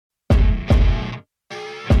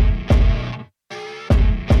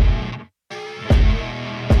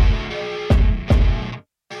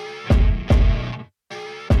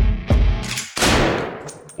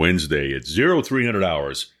Wednesday at 0300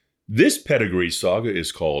 hours. This pedigree saga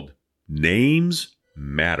is called Names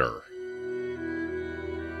Matter.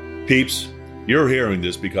 Peeps, you're hearing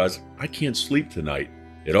this because I can't sleep tonight.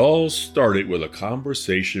 It all started with a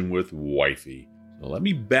conversation with wifey. So let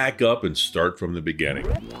me back up and start from the beginning.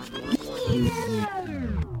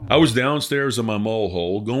 I was downstairs in my mole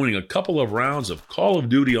hole going a couple of rounds of Call of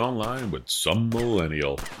Duty Online with some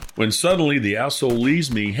millennial when suddenly the asshole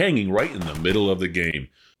leaves me hanging right in the middle of the game.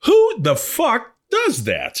 Who the fuck does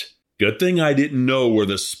that? Good thing I didn't know where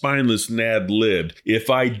the spineless Nad lived. If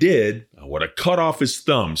I did, I would have cut off his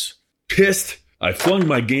thumbs. Pissed, I flung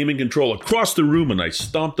my gaming control across the room and I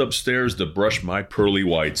stomped upstairs to brush my pearly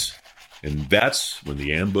whites. And that's when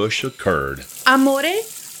the ambush occurred. Amore,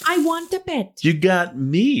 I want a pet. You got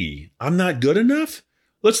me. I'm not good enough?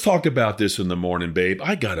 Let's talk about this in the morning, babe.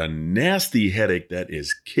 I got a nasty headache that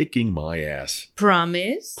is kicking my ass.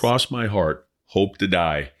 Promise? Cross my heart. Hope to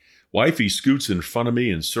die. Wifey scoots in front of me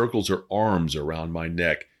and circles her arms around my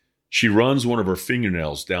neck. She runs one of her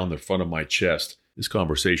fingernails down the front of my chest. This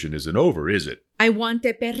conversation isn't over, is it? I want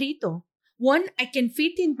a perrito. One I can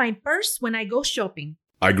fit in my purse when I go shopping.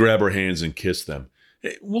 I grab her hands and kiss them.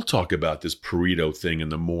 Hey, we'll talk about this burrito thing in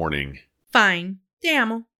the morning. Fine. Te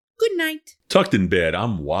amo. Good night. Tucked in bed,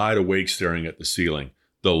 I'm wide awake staring at the ceiling.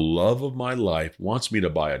 The love of my life wants me to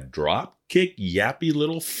buy a drop-kick, yappy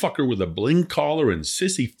little fucker with a bling collar and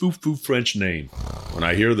sissy foo-foo French name. When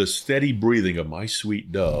I hear the steady breathing of my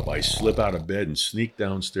sweet dove, I slip out of bed and sneak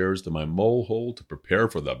downstairs to my mole hole to prepare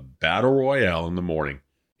for the battle royale in the morning.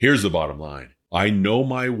 Here's the bottom line. I know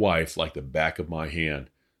my wife like the back of my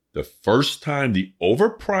hand. The first time the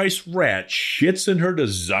overpriced rat shits in her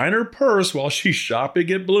designer purse while she's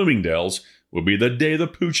shopping at Bloomingdale's will be the day the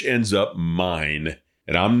pooch ends up mine.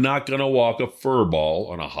 And I'm not going to walk a furball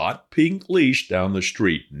on a hot pink leash down the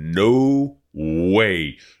street. No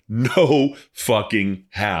way. No fucking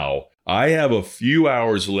how. I have a few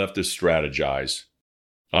hours left to strategize.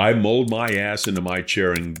 I mold my ass into my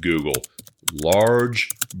chair and Google large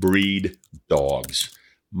breed dogs.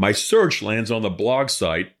 My search lands on the blog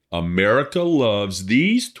site America Loves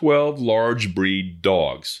These 12 Large Breed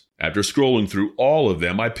Dogs. After scrolling through all of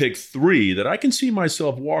them, I pick 3 that I can see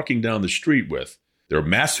myself walking down the street with. Their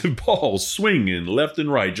massive balls swinging left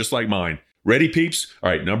and right, just like mine. Ready, peeps? All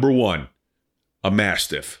right, number 1, a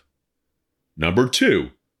Mastiff. Number 2,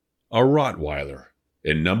 a Rottweiler.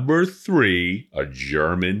 And number 3, a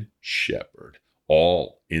German Shepherd.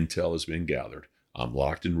 All intel has been gathered. I'm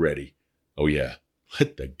locked and ready. Oh yeah,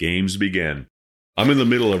 let the games begin. I'm in the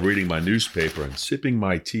middle of reading my newspaper and sipping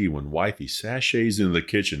my tea when wifey sashays into the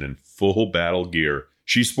kitchen in full battle gear.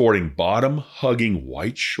 She's sporting bottom-hugging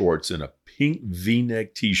white shorts and a pink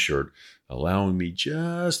V-neck t-shirt, allowing me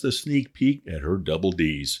just a sneak peek at her double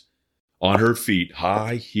Ds. On her feet,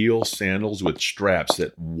 high-heel sandals with straps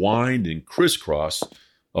that wind and crisscross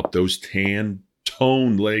up those tan,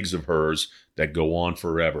 toned legs of hers that go on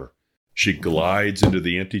forever. She glides into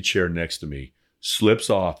the empty chair next to me, slips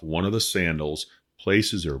off one of the sandals,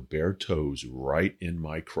 places her bare toes right in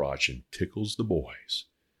my crotch, and tickles the boys.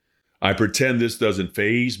 I pretend this doesn't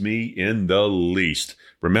faze me in the least.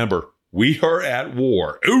 Remember, we are at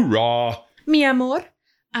war. Hoorah! Mi amor,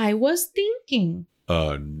 I was thinking.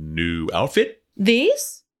 A new outfit?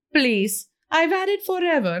 This? Please, I've had it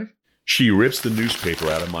forever. She rips the newspaper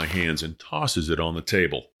out of my hands and tosses it on the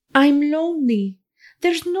table. I'm lonely.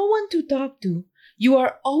 There's no one to talk to. You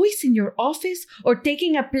are always in your office or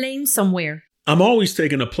taking a plane somewhere. I'm always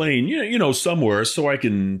taking a plane, somewhere so I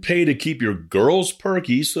can pay to keep your girls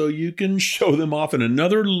perky so you can show them off in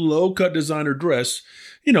another low-cut designer dress,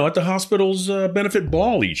 at the hospital's benefit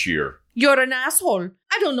ball each year. You're an asshole.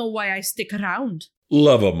 I don't know why I stick around.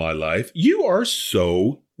 Love of my life, you are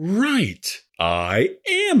so right. I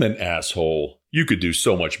am an asshole. You could do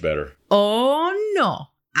so much better. Oh, no.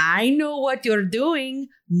 I know what you're doing.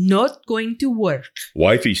 Not going to work.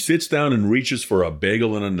 Wifey sits down and reaches for a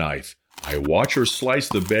bagel and a knife. I watch her slice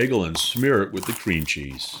the bagel and smear it with the cream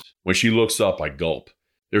cheese. When she looks up, I gulp.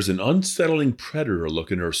 There's an unsettling predator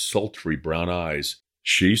look in her sultry brown eyes.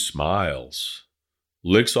 She smiles,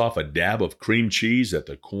 licks off a dab of cream cheese at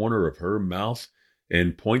the corner of her mouth,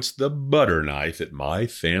 and points the butter knife at my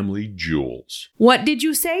family jewels. What did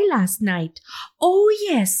you say last night? Oh,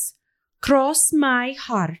 yes. Cross my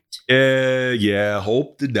heart. Yeah,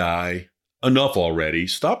 hope to die. Enough already.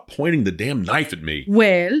 Stop pointing the damn knife at me.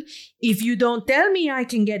 Well, if you don't tell me I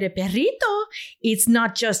can get a perrito, it's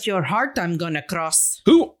not just your heart I'm gonna cross.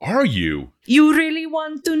 Who are you? You really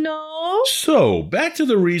want to know? So, back to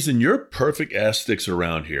the reason your perfect ass sticks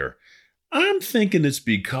around here. I'm thinking it's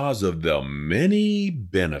because of the many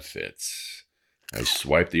benefits. I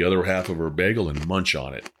swipe the other half of her bagel and munch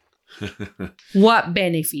on it. What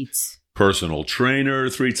benefits? Personal trainer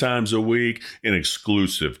 3 times a week, an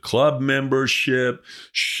exclusive club membership,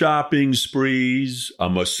 shopping sprees, a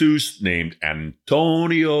masseuse named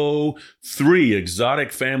Antonio, 3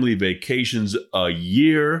 exotic family vacations a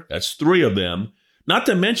year. That's 3 of them. Not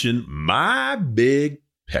to mention my big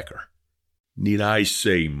pecker. Need I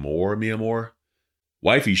say more, mi amor?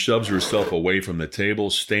 Wifey shoves herself away from the table,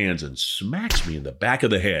 stands, and smacks me in the back of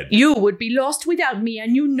the head. You would be lost without me,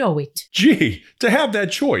 and you know it. Gee, to have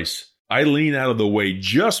that choice. I lean out of the way,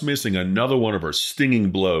 just missing another one of her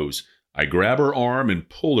stinging blows. I grab her arm and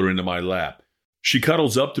pull her into my lap. She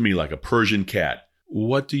cuddles up to me like a Persian cat.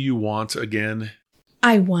 What do you want again?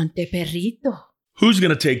 I want a perrito. Who's going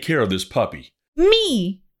to take care of this puppy?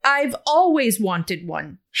 Me. I've always wanted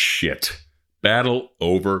one. Shit. Battle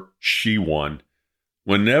over. She won.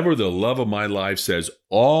 Whenever the love of my life says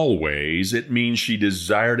always, it means she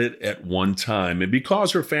desired it at one time, and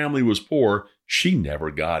because her family was poor, she never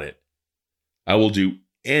got it. I will do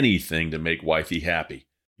anything to make wifey happy.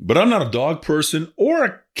 But I'm not a dog person or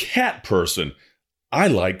a cat person. I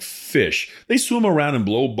like fish. They swim around and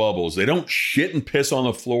blow bubbles. They don't shit and piss on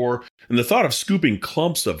the floor, and the thought of scooping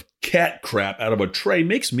clumps of cat crap out of a tray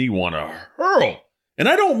makes me want to hurl. And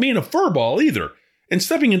I don't mean a fur ball either. And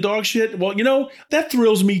stepping in dog shit, well, you know, that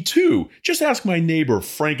thrills me too. Just ask my neighbor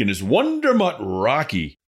Frank and his wonder mutt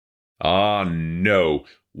Rocky. Ah, no.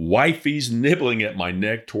 Wifey's nibbling at my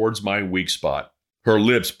neck towards my weak spot. Her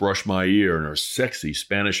lips brush my ear and her sexy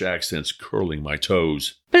Spanish accents curling my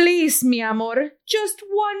toes. Please, mi amor, just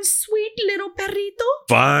one sweet little perrito.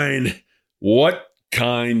 Fine. What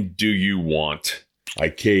kind do you want? I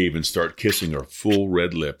cave and start kissing her full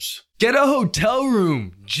red lips. Get a hotel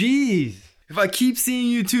room. Jeez. If I keep seeing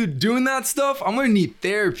you two doing that stuff, I'm going to need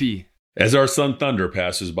therapy. As our son Thunder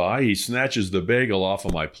passes by, he snatches the bagel off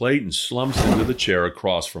of my plate and slumps into the chair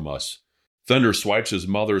across from us. Thunder swipes his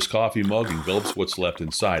mother's coffee mug and gulps what's left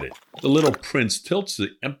inside it. The little prince tilts the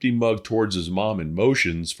empty mug towards his mom and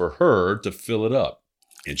motions for her to fill it up.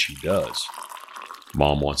 And she does.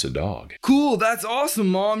 Mom wants a dog. Cool, that's awesome,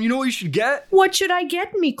 Mom. You know what you should get? What should I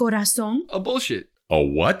get, mi corazón? A bullshit. A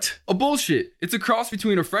what? A bullshit. It's a cross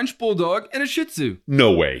between a French bulldog and a Shih Tzu.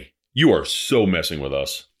 No way. You are so messing with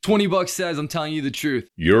us. $20 says I'm telling you the truth.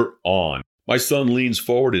 You're on. My son leans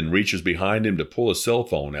forward and reaches behind him to pull a cell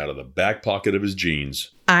phone out of the back pocket of his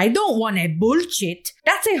jeans. I don't want a bullshit.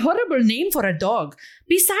 That's a horrible name for a dog.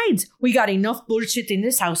 Besides, we got enough bullshit in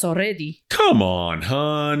this house already. Come on,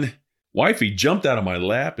 hon. Wifey jumped out of my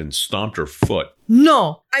lap and stomped her foot.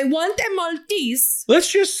 No, I want a Maltese.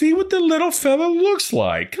 Let's just see what the little fella looks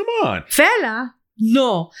like. Come on. Fella?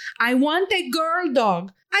 No, I want a girl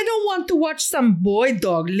dog. I don't want to watch some boy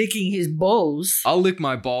dog licking his balls. I'll lick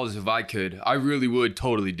my balls if I could. I really would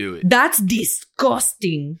totally do it. That's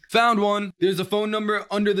disgusting. Found one. There's a phone number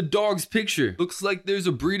under the dog's picture. Looks like there's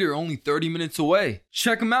a breeder only 30 minutes away.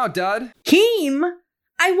 Check him out, Dad. Kim,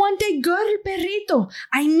 I want a girl perrito.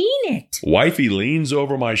 I mean it. Wifey leans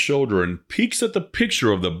over my shoulder and peeks at the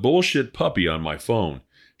picture of the bullshit puppy on my phone.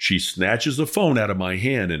 She snatches the phone out of my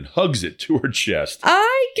hand and hugs it to her chest.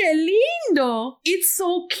 Ay, qué lindo. It's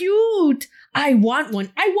so cute. I want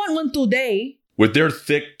one. I want one today. With their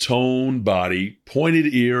thick toned body,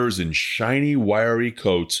 pointed ears, and shiny wiry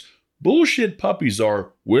coats, bullshit puppies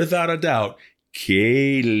are, without a doubt,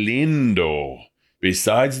 que lindo.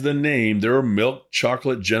 Besides the name, their milk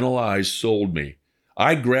chocolate gentle eyes sold me.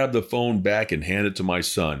 I grab the phone back and hand it to my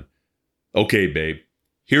son. Okay, babe,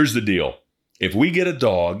 here's the deal. If we get a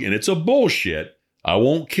dog and it's a bullshit, I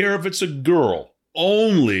won't care if it's a girl.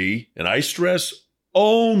 Only, and I stress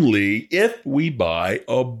only, if we buy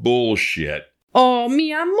a bullshit. Oh,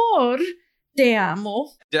 mi amor. Te amo.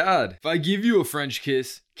 Dad, if I give you a French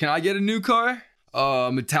kiss, can I get a new car?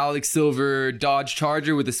 Metallic silver Dodge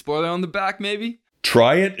Charger with a spoiler on the back, maybe?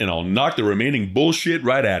 Try it and I'll knock the remaining bullshit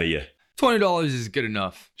right out of you. $20 is good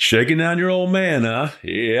enough. Shaking down your old man, huh?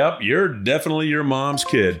 Yep, you're definitely your mom's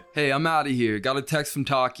kid. Hey, I'm out of here. Got a text from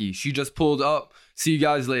Taki. She just pulled up. See you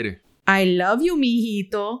guys later. I love you,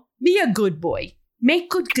 mijito. Be a good boy.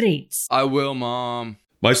 Make good grades. I will, Mom.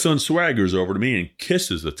 My son swaggers over to me and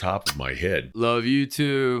kisses the top of my head. Love you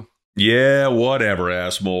too. Yeah, whatever,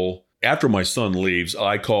 assmole. After my son leaves,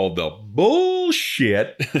 I call the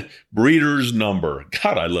bullshit breeder's number.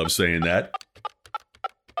 God, I love saying that.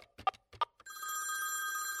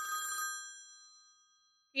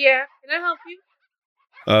 Yeah, can I help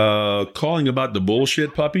you? Calling about the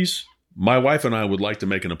bullshit puppies? My wife and I would like to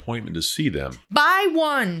make an appointment to see them. Buy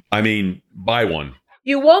one. I mean, buy one.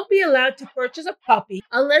 You won't be allowed to purchase a puppy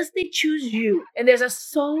unless they choose you, and there's a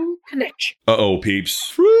soul connection. Uh-oh, peeps.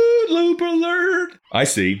 Fruit Loop alert! I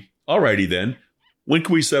see. Alrighty then. When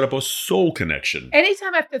can we set up a soul connection?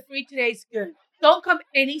 Anytime after 3 today's good. Don't come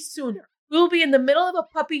any sooner. We'll be in the middle of a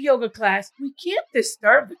puppy yoga class. We can't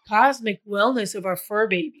disturb the cosmic wellness of our fur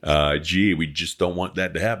babies. Gee, we just don't want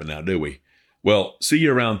that to happen now, do we? Well, see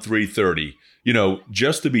you around 3:30.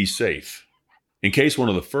 Just to be safe. In case one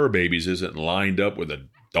of the fur babies isn't lined up with the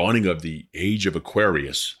dawning of the age of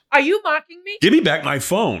Aquarius. Are you mocking me? Give me back my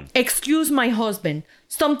phone. Excuse my husband.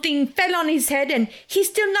 Something fell on his head and he's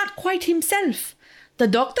still not quite himself. The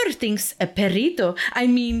doctor thinks a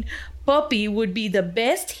puppy would be the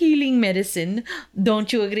best healing medicine.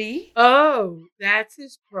 Don't you agree? Oh, that's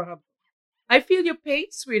his problem. I feel your pain,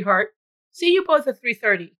 sweetheart. See you both at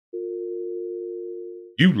 3:30.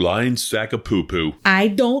 You lying sack of poo-poo. I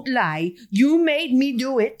don't lie. You made me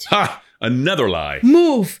do it. Ha! Another lie.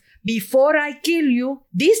 Move before I kill you.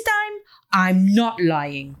 This time, I'm not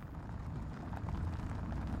lying.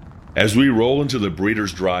 As we roll into the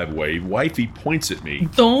breeder's driveway, Wifey points at me.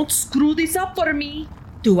 Don't screw this up for me.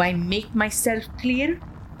 Do I make myself clear?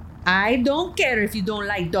 I don't care if you don't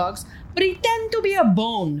like dogs. Pretend to be a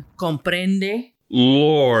bone. Comprende?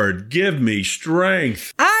 Lord, give me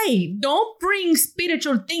strength. I don't bring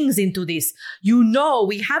spiritual things into this. You know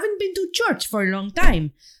we haven't been to church for a long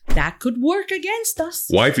time. That could work against us.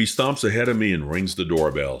 Wifey stomps ahead of me and rings the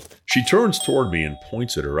doorbell. She turns toward me and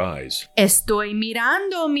points at her eyes. Estoy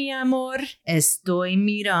mirando, mi amor. Estoy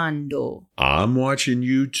mirando. I'm watching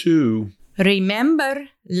you too. Remember,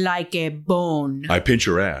 like a bone. I pinch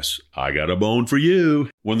her ass. I got a bone for you.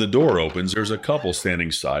 When the door opens, there's a couple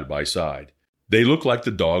standing side by side. They look like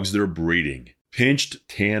the dogs they're breeding. Pinched,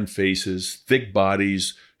 tan faces, thick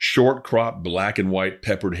bodies, short cropped black and white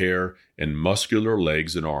peppered hair, and muscular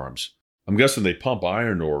legs and arms. I'm guessing they pump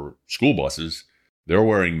iron or school buses. They're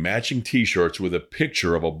wearing matching t-shirts with a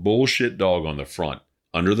picture of a bullshit dog on the front.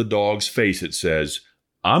 Under the dog's face it says,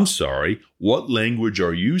 "I'm sorry, what language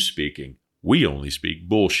are you speaking? We only speak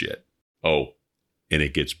bullshit." Oh, and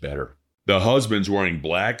it gets better. The husband's wearing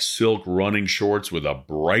black silk running shorts with a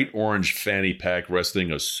bright orange fanny pack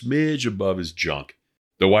resting a smidge above his junk.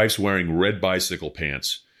 The wife's wearing red bicycle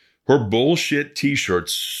pants. Her bullshit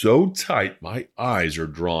t-shirt's so tight my eyes are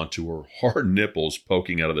drawn to her hard nipples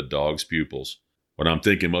poking out of the dog's pupils. What I'm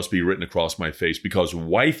thinking must be written across my face because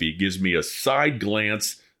Wifey gives me a side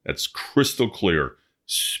glance that's crystal clear.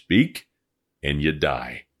 Speak and you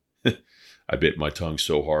die. I bit my tongue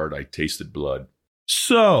so hard I tasted blood.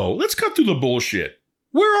 So, let's cut through the bullshit.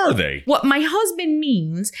 Where are they? What my husband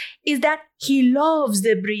means is that he loves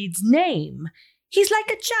the breed's name. He's like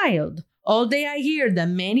a child. All day I hear the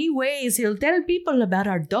many ways he'll tell people about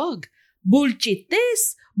our dog. Bullshit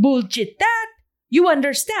this, bullshit that. You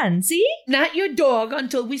understand, see? Not your dog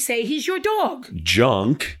until we say he's your dog.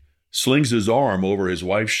 Junk slings his arm over his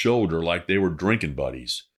wife's shoulder like they were drinking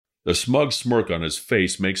buddies. The smug smirk on his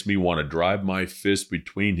face makes me want to drive my fist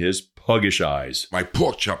between his puggish eyes. My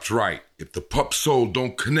pork chop's right. If the pup soul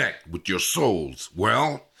don't connect with your souls,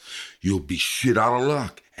 well, you'll be shit out of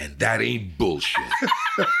luck. And that ain't bullshit.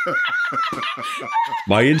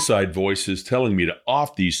 My inside voice is telling me to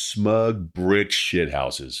off these smug brick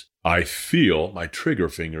shithouses. I feel my trigger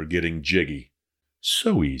finger getting jiggy.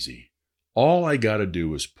 So easy. All I gotta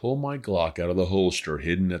do is pull my Glock out of the holster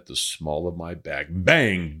hidden at the small of my back.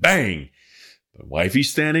 Bang! Bang! But Wifey's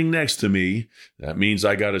standing next to me. That means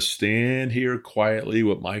I gotta stand here quietly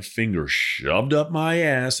with my finger shoved up my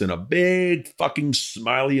ass and a big fucking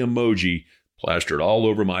smiley emoji plastered all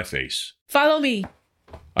over my face. Follow me.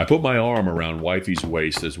 I put my arm around Wifey's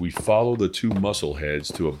waist as we follow the two muscle heads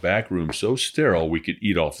to a back room so sterile we could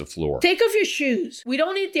eat off the floor. Take off your shoes. We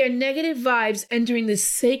don't need their negative vibes entering this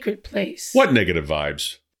sacred place. What negative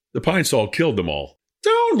vibes? The pine saw killed them all.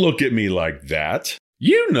 Don't look at me like that.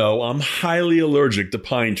 You know I'm highly allergic to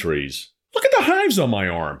pine trees. Look at the hives on my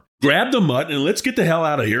arm. Grab the mutt and let's get the hell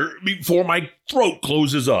out of here before my throat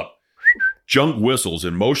closes up. Junk whistles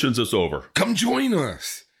and motions us over. Come join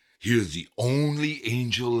us. You're the only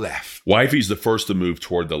angel left. Wifey's the first to move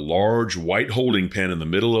toward the large white holding pen in the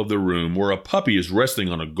middle of the room where a puppy is resting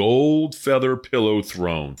on a gold feather pillow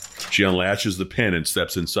throne. She unlatches the pen and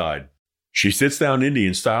steps inside. She sits down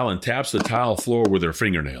Indian style and taps the tile floor with her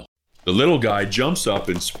fingernail. The little guy jumps up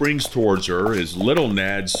and springs towards her, his little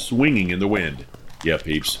nads swinging in the wind. Yeah,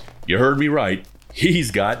 peeps, you heard me right.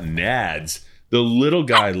 He's got nads. The little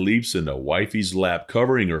guy leaps into Wifey's lap,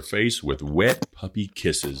 covering her face with wet puppy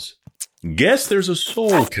kisses. Guess there's a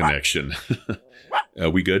soul connection.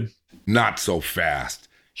 We good? Not so fast.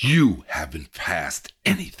 You haven't passed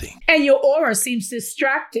anything. And your aura seems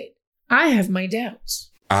distracted. I have my doubts.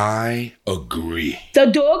 I agree. The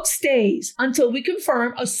dog stays until we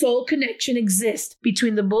confirm a soul connection exists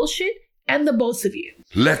between the bullshit and the both of you.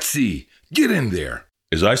 Let's see. Get in there.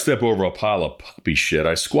 As I step over a pile of puppy shit,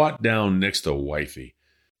 I squat down next to Wifey.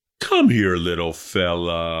 Come here, little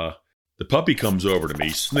fella. The puppy comes over to me,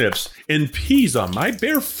 sniffs, and pees on my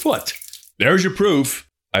bare foot. There's your proof.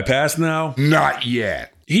 I pass now? Not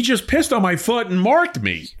yet. He just pissed on my foot and marked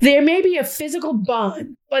me. There may be a physical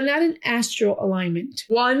bond, but not an astral alignment.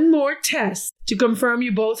 One more test to confirm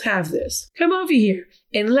you both have this. Come over here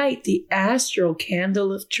and light the astral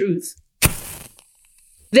candle of truth.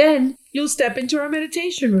 Then you'll step into our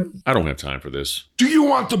meditation room. I don't have time for this. Do you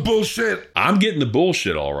want the bullshit? I'm getting the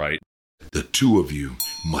bullshit, all right. The two of you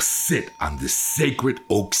must sit on this sacred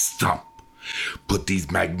oak stump. Put these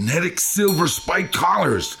magnetic silver spike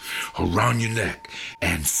collars around your neck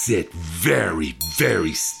and sit very,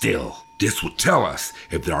 very still. This will tell us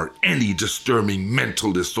if there are any disturbing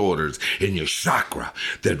mental disorders in your chakra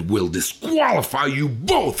that will disqualify you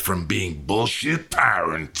both from being bullshit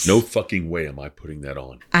parents. No fucking way am I putting that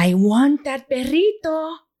on. I want that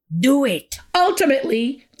perrito. Do it.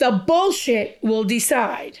 Ultimately, the bullshit will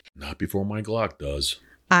decide. Not before my Glock does.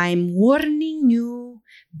 I'm warning you.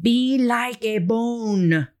 Be like a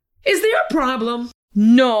bone. Is there a problem?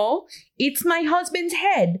 No, it's my husband's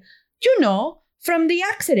head. You know, from the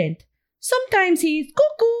accident. Sometimes he's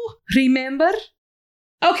cuckoo. Remember?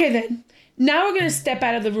 Okay then. Now we're going to step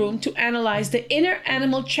out of the room to analyze the inner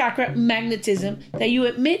animal chakra magnetism that you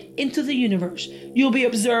emit into the universe. You'll be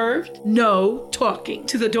observed, no talking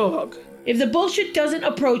to the dog. If the bullshit doesn't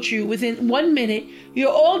approach you within 1 minute,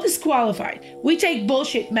 you're all disqualified. We take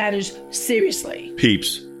bullshit matters seriously.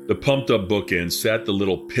 Peeps, the pumped up bookend sat the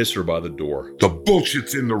little pisser by the door. The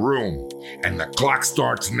bullshit's in the room, and the clock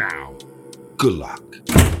starts now. Good luck.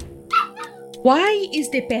 Why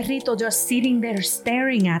is the perrito just sitting there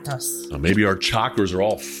staring at us? Now, maybe our chakras are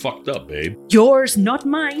all fucked up, babe. Yours, not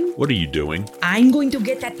mine. What are you doing? I'm going to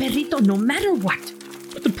get that perrito no matter what.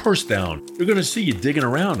 Put the purse down. They're going to see you digging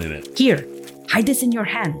around in it. Here, hide this in your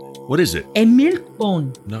hand. What is it? A milk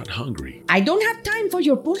bone. Not hungry. I don't have time for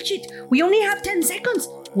your bullshit. We only have 10 seconds.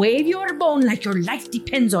 Wave your bone like your life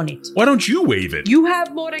depends on it. Why don't you wave it? You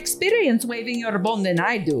have more experience waving your bone than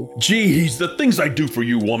I do. Jeez, the things I do for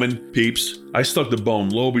you, woman. Peeps, I stuck the bone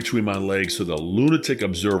low between my legs so the lunatic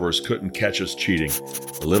observers couldn't catch us cheating.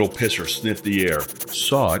 The little pisser sniffed the air,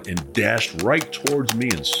 saw it, and dashed right towards me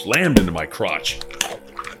and slammed into my crotch.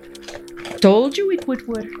 Told you it would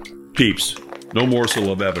work. Peeps, no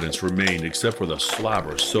morsel of evidence remained except for the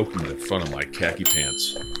slobber soaking the front of my khaki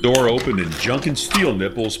pants. Door opened and Junkin' Steel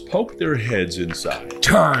Nipples poked their heads inside.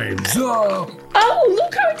 Time's up. Oh,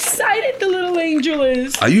 look how excited the little angel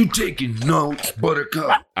is. Are you taking notes,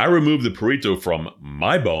 Buttercup? I removed the burrito from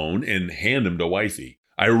my bone and handed him to Wifey.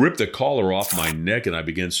 I ripped the collar off my neck and I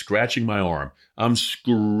began scratching my arm. I'm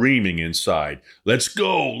screaming inside. Let's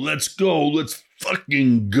go, let's go, let's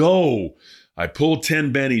fucking go. I pulled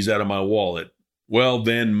 10 bennies out of my wallet. Well,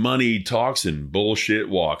 then money talks and bullshit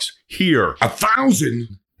walks. Here.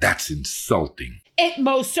 1,000? That's insulting. It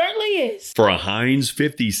most certainly is. For a Heinz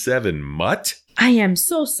 57 mutt? I am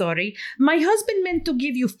so sorry. My husband meant to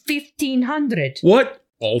give you 1,500. What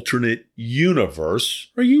alternate universe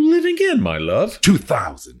are you living in, my love?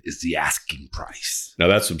 2,000 is the asking price. Now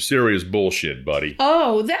that's some serious bullshit, buddy.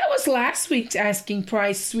 Oh, that was last week's asking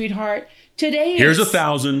price, sweetheart. Today Here's is...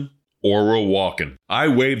 1,000 or we're walking. I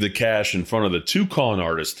wave the cash in front of the two con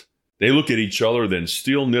artists. They look at each other, then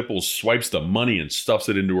Steel Nipples swipes the money and stuffs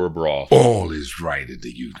it into her bra. All is right in the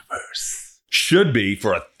universe. Should be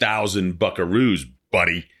for 1,000 buckaroos,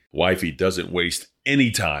 buddy. Wifey doesn't waste any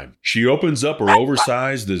time. She opens up her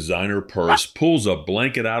oversized designer purse, pulls a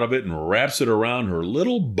blanket out of it, and wraps it around her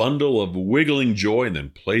little bundle of wiggling joy and then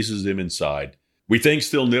places him inside. We thank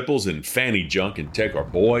Steel Nipples and Fanny Junk and take our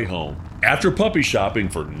boy home. After puppy shopping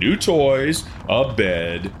for new toys, a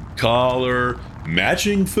bed, collar,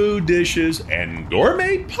 matching food dishes, and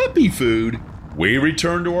gourmet puppy food, we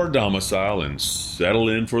return to our domicile and settle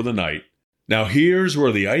in for the night. Now here's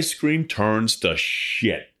where the ice cream turns to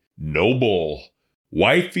shit. No bull.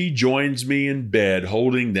 Wifey joins me in bed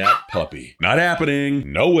holding that puppy. Not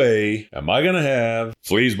happening. No way am I gonna have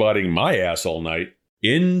fleas biting my ass all night.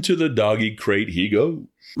 Into the doggy crate he goes.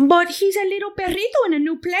 But he's a little perrito in a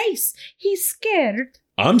new place. He's scared.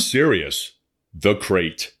 I'm serious. The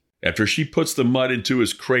crate. After she puts the mud into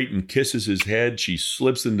his crate and kisses his head, she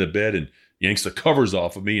slips into bed and yanks the covers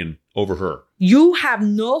off of me and over her. You have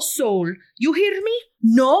no soul. You hear me?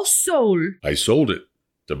 No soul. I sold it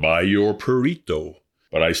to buy your burrito.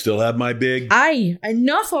 but I still have my big... Aye,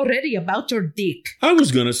 enough already about your dick. I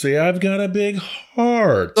was gonna say I've got a big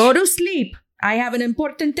heart. Go to sleep. I have an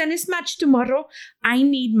important tennis match tomorrow. I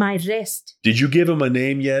need my rest. Did you give him a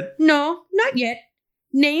name yet? No, not yet.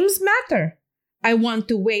 Names matter. I want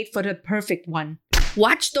to wait for the perfect one.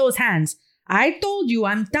 Watch those hands. I told you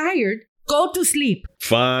I'm tired. Go to sleep.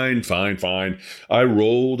 Fine. I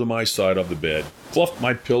roll to my side of the bed, fluff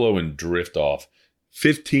my pillow, and drift off.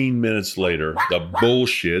 15 minutes later, the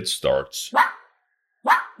bullshit starts.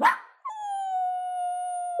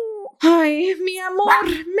 Ay, mi amor,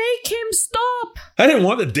 make him stop. I didn't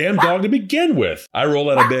want the damn dog to begin with. I roll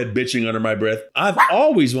out of bed bitching under my breath. I've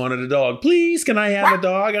always wanted a dog. Please, can I have a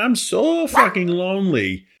dog? I'm so fucking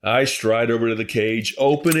lonely. I stride over to the cage,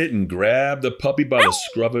 open it, and grab the puppy by the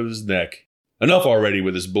scruff of his neck. Enough already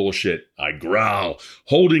with this bullshit. I growl,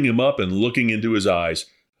 holding him up and looking into his eyes.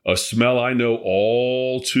 A smell I know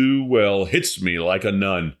all too well hits me like a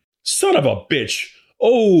nun. Son of a bitch!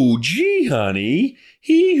 Oh, gee, honey,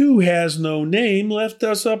 he who has no name left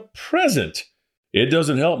us a present. It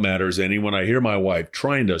doesn't help matters any when I hear my wife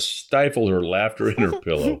trying to stifle her laughter in her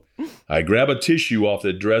pillow. I grab a tissue off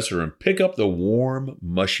the dresser and pick up the warm,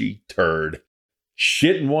 mushy turd.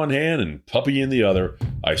 Shit in one hand and puppy in the other,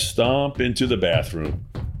 I stomp into the bathroom.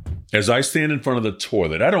 As I stand in front of the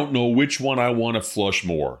toilet, I don't know which one I want to flush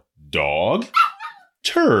more. Dog?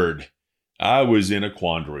 Turd. I was in a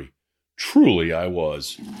quandary. Truly, I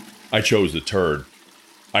was. I chose the turd.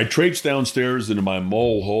 I traipsed downstairs into my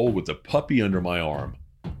mole hole with the puppy under my arm.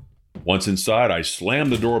 Once inside, I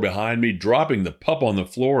slammed the door behind me, dropping the pup on the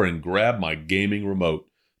floor and grabbed my gaming remote.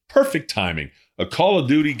 Perfect timing. A Call of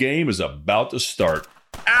Duty game is about to start.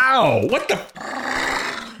 Ow! What the...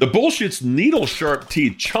 The bullshit's needle-sharp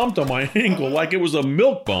teeth chomped on my ankle like it was a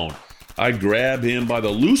milk bone. I grab him by the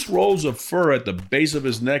loose rolls of fur at the base of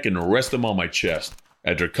his neck and rest him on my chest.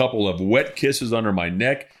 After a couple of wet kisses under my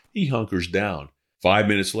neck, he hunkers down. 5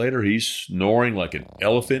 minutes later, he's snoring like an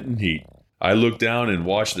elephant in heat. I look down and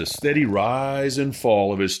watch the steady rise and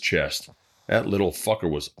fall of his chest. That little fucker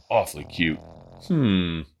was awfully cute.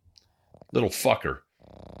 Little fucker.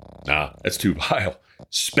 Nah, that's too vile.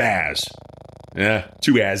 Spaz.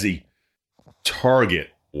 Too azzy. Target.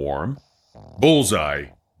 Warm. Bullseye.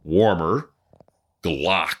 Warmer.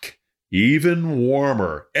 Glock. Even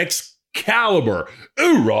warmer. Excalibur.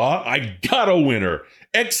 Oorah, I got a winner.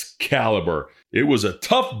 Excalibur. It was a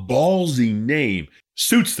tough, ballsy name.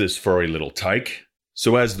 Suits this furry little tyke.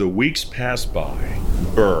 So as the weeks pass by,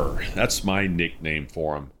 Burr, that's my nickname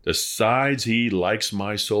for him, decides he likes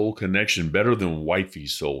my soul connection better than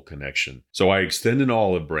Wifey's soul connection. So I extend an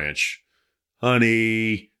olive branch.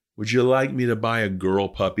 Honey, would you like me to buy a girl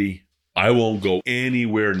puppy? I won't go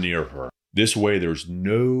anywhere near her. This way, there's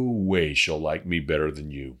no way she'll like me better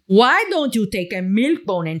than you. Why don't you take a milk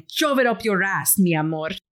bone and shove it up your ass, mi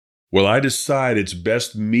amor? Well, I decide it's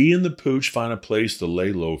best me and the pooch find a place to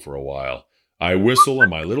lay low for a while. I whistle and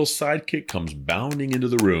my little sidekick comes bounding into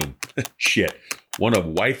the room. Shit, one of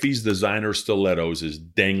Wifey's designer stilettos is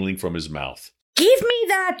dangling from his mouth. Give me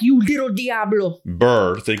that, you little diablo.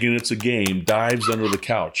 Burr, thinking it's a game, dives under the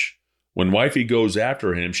couch. When Wifey goes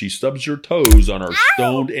after him, she stubs her toes on her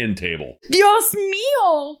stoned end table. Dios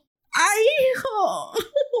mío! Ay,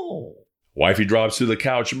 Wifey drops to the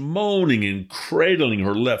couch, moaning and cradling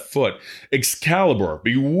her left foot. Excalibur,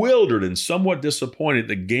 bewildered and somewhat disappointed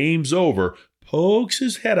the game's over, pokes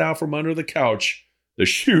his head out from under the couch, the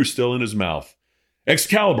shoe still in his mouth.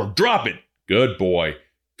 Excalibur, drop it! Good boy.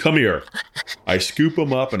 Come here. I scoop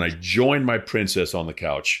him up and I join my princess on the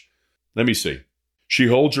couch. Let me see. She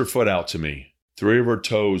holds her foot out to me. 3 of her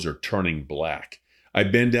toes are turning black. I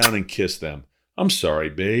bend down and kiss them. I'm sorry,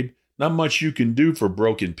 babe. Not much you can do for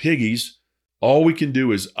broken piggies. All we can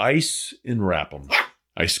do is ice and wrap them.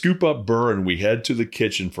 I scoop up Burr and we head to the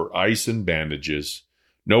kitchen for ice and bandages.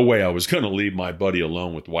 No way I was going to leave my buddy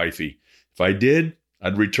alone with Wifey. If I did,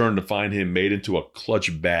 I'd return to find him made into a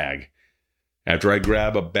clutch bag. After I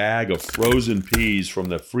grab a bag of frozen peas from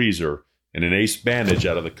the freezer and an ace bandage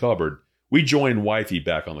out of the cupboard, we join Wifey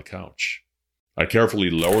back on the couch. I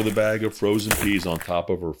carefully lower the bag of frozen peas on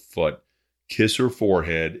top of her foot, kiss her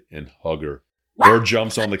forehead, and hug her. Burr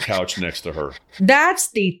jumps on the couch next to her.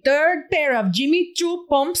 That's the 3rd pair of Jimmy Choo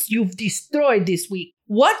pumps you've destroyed this week.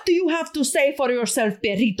 What do you have to say for yourself,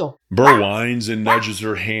 perrito? Burr whines and nudges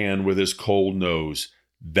her hand with his cold nose.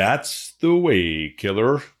 That's the way,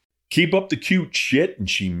 killer. Keep up the cute shit and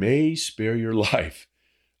she may spare your life.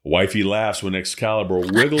 Wifey laughs when Excalibur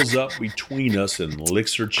wiggles up between us and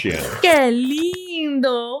licks her chin. Que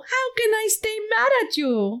lindo! How can I stay mad at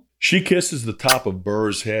you? She kisses the top of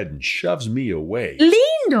Burr's head and shoves me away.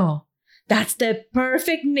 Lindo! That's the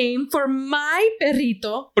perfect name for my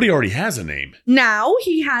perrito. But he already has a name. Now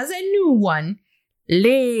he has a new one.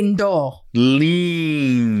 Lindo.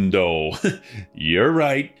 Lindo. You're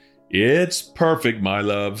right. It's perfect, my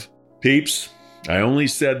love. Peeps, I only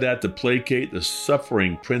said that to placate the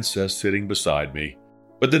suffering princess sitting beside me.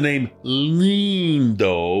 But the name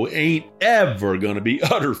Lindo ain't ever gonna be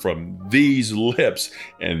uttered from these lips,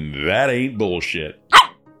 and that ain't bullshit.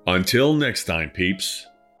 Until next time, peeps,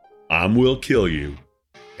 I'm Will Kill You,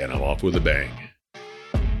 and I'm off with a bang.